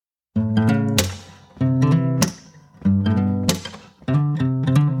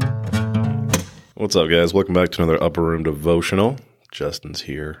What's up, guys? Welcome back to another Upper Room Devotional. Justin's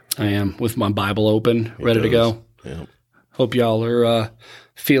here. I am with my Bible open, ready to go. Yep. Hope y'all are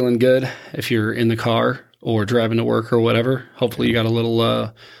feeling good if you're in the car or driving to work or whatever. Hopefully you got a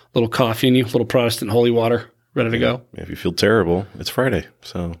little coffee in you, a little Protestant holy water ready to go. If you feel terrible, it's Friday,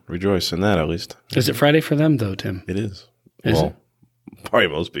 so rejoice in that at least. Is it Friday for them, though, Tim? It is. Is Well, probably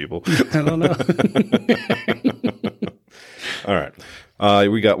most people. I don't know. All right.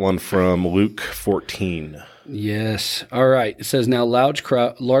 We got one from Luke 14. Yes. All right. It says, now large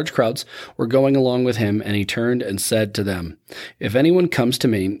crowds were going along with him, and he turned and said to them, if anyone comes to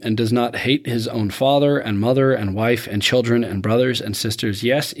me and does not hate his own father and mother and wife and children and brothers and sisters,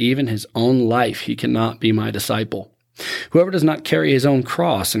 yes, even his own life, he cannot be my disciple. Whoever does not carry his own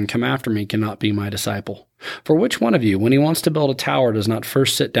cross and come after me cannot be my disciple. For which one of you, when he wants to build a tower, does not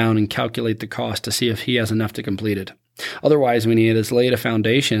first sit down and calculate the cost to see if he has enough to complete it? Otherwise, when he has laid a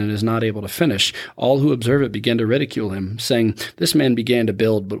foundation and is not able to finish, all who observe it begin to ridicule him, saying, this man began to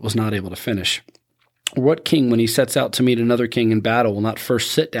build but was not able to finish. Or what king, when he sets out to meet another king in battle, will not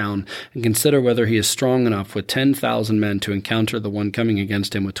first sit down and consider whether he is strong enough with 10,000 men to encounter the one coming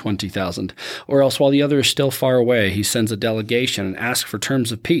against him with 20,000? Or else, while the other is still far away, he sends a delegation and asks for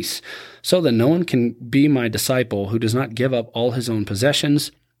terms of peace. So that no one can be my disciple who does not give up all his own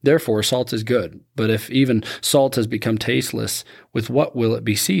possessions. Therefore, salt is good, but if even salt has become tasteless, with what will it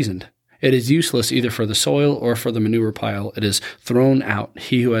be seasoned? It is useless either for the soil or for the manure pile. It is thrown out.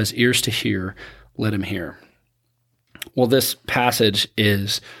 He who has ears to hear, let him hear. Well, this passage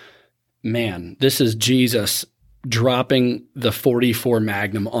is, this is Jesus dropping the 44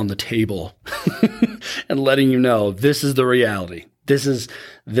 Magnum on the table and letting you know this is the reality. This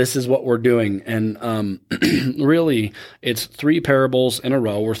is what we're doing. And really, it's three parables in a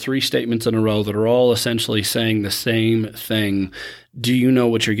row, or three statements in a row that are all essentially saying the same thing. Do you know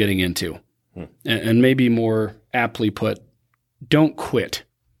what you're getting into? And maybe more aptly put, don't quit.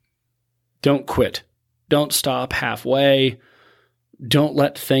 Don't quit. Don't stop halfway. Don't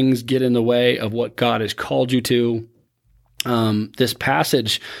let things get in the way of what God has called you to. This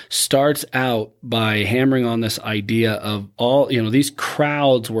passage starts out by hammering on this idea of all, these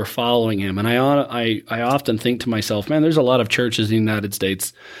crowds were following him. And I often think to myself, man, there's a lot of churches in the United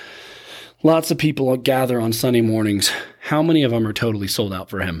States. Lots of people gather on Sunday mornings. How many of them are totally sold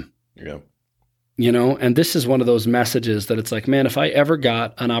out for him? Yeah. And this is one of those messages that it's like, man, if I ever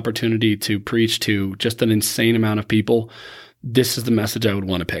got an opportunity to preach to just an insane amount of people, this is the message I would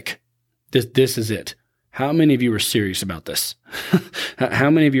want to pick. This is it. How many of you are serious about this? How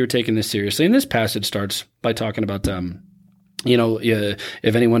many of you are taking this seriously? And this passage starts by talking about,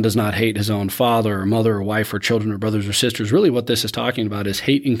 if anyone does not hate his own father or mother or wife or children or brothers or sisters, really what this is talking about is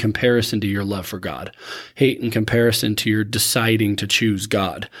hate in comparison to your love for God, hate in comparison to your deciding to choose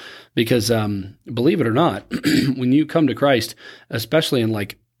God. Because believe it or not, when you come to Christ, especially in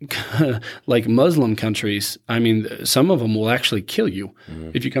like Muslim countries, I mean, some of them will actually kill you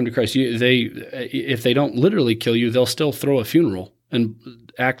if you come to Christ. If they don't literally kill you, they'll still throw a funeral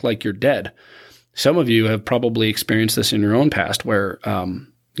and act like you're dead. Some of you have probably experienced this in your own past where,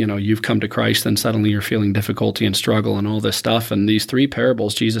 you've come to Christ and suddenly you're feeling difficulty and struggle and all this stuff. And these three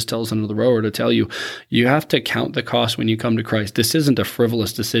parables Jesus tells under the rower to tell you, you have to count the cost when you come to Christ. This isn't a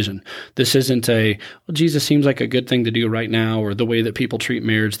frivolous decision. This isn't Jesus seems like a good thing to do right now, or the way that people treat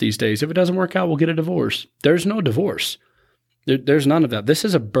marriage these days. If it doesn't work out, we'll get a divorce. There's no divorce. There's none of that. This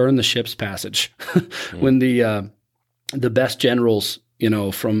is a burn the ships passage. When the best generals,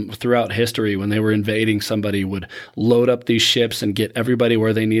 from throughout history, when they were invading somebody, would load up these ships and get everybody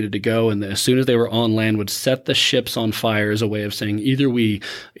where they needed to go. And as soon as they were on land, would set the ships on fire as a way of saying, either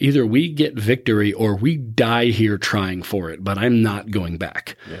we get victory or we die here trying for it, but I'm not going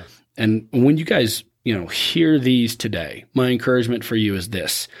back. Yeah. And when you guys, hear these today, my encouragement for you is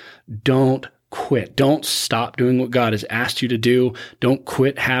this: don't quit. Don't stop doing what God has asked you to do. Don't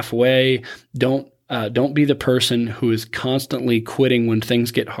quit halfway. Don't be the person who is constantly quitting when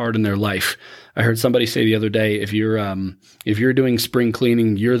things get hard in their life. I heard somebody say the other day, if you're doing spring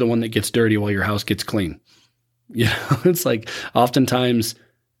cleaning, you're the one that gets dirty while your house gets clean. It's like oftentimes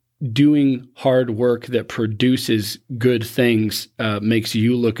doing hard work that produces good things makes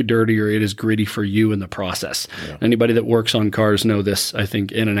you look dirtier. It is gritty for you in the process. Yeah. Anybody that works on cars know this, I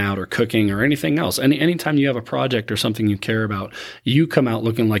think, in and out, or cooking or anything else. Anytime you have a project or something you care about, you come out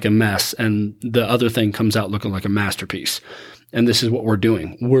looking like a mess and the other thing comes out looking like a masterpiece. And this is what we're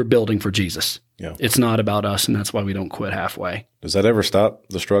doing. We're building for Jesus. Yeah. It's not about us, and that's why we don't quit halfway. Does that ever stop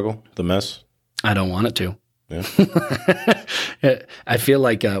the struggle, the mess? I don't want it to. Yeah. I feel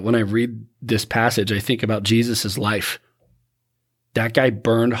like when I read this passage, I think about Jesus' life. That guy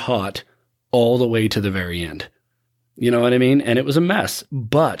burned hot all the way to the very end. You know what I mean? And it was a mess.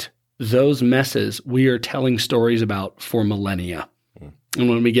 But those messes we are telling stories about for millennia. And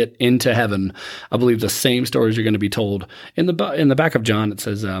when we get into heaven, I believe the same stories are going to be told. In the back of John, it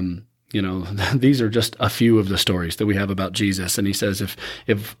says, these are just a few of the stories that we have about Jesus. And he says,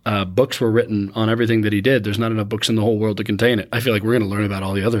 if books were written on everything that he did, there's not enough books in the whole world to contain it. I feel like we're going to learn about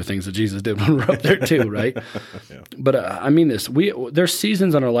all the other things that Jesus did when we're up there too, right? Yeah. But I mean this, there's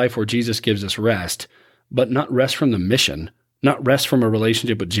seasons in our life where Jesus gives us rest, but not rest from the mission, not rest from a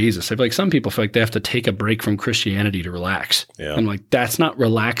relationship with Jesus. I feel like some people feel like they have to take a break from Christianity to relax. Yeah. I'm like, that's not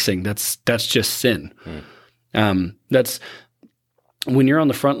relaxing. That's just sin. That's when you're on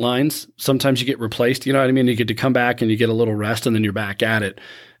the front lines, sometimes you get replaced. You know what I mean? You get to come back and you get a little rest and then you're back at it.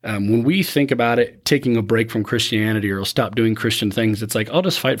 When we think about it, taking a break from Christianity or stop doing Christian things, it's like, I'll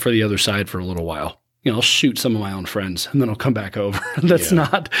just fight for the other side for a little while. I'll shoot some of my own friends and then I'll come back over. That's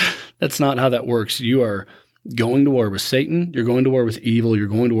not how that works. You are going to war with Satan, you're going to war with evil, you're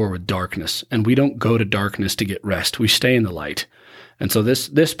going to war with darkness. And we don't go to darkness to get rest. We stay in the light. And so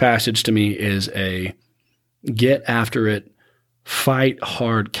this passage to me is a get after it, fight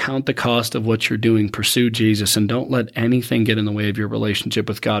hard, count the cost of what you're doing, pursue Jesus, and don't let anything get in the way of your relationship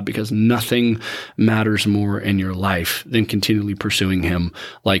with God, because nothing matters more in your life than continually pursuing him,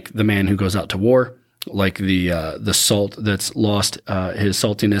 like the man who goes out to war, like the salt that's lost his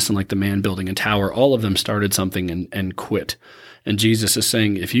saltiness, and like the man building a tower. All of them started something and quit. And Jesus is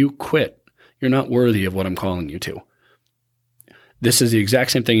saying, if you quit, you're not worthy of what I'm calling you to. This is the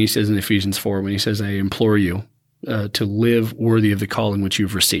exact same thing he says in Ephesians 4 when he says, I implore you to live worthy of the calling which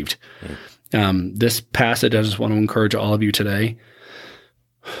you've received. This passage, I just want to encourage all of you today.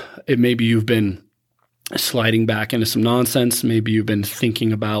 Maybe you've been sliding back into some nonsense. Maybe you've been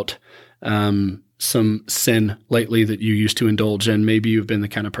thinking about some sin lately that you used to indulge in. Maybe you've been the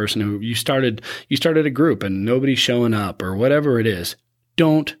kind of person who you started a group and nobody's showing up or whatever it is.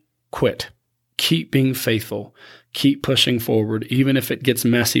 Don't quit. Keep being faithful. Keep pushing forward, even if it gets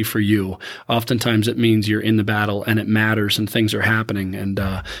messy for you. Oftentimes it means you're in the battle and it matters and things are happening. And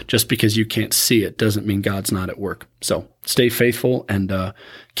just because you can't see it doesn't mean God's not at work. So stay faithful and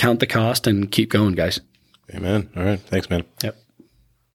count the cost and keep going, guys. Amen. All right. Thanks, man. Yep.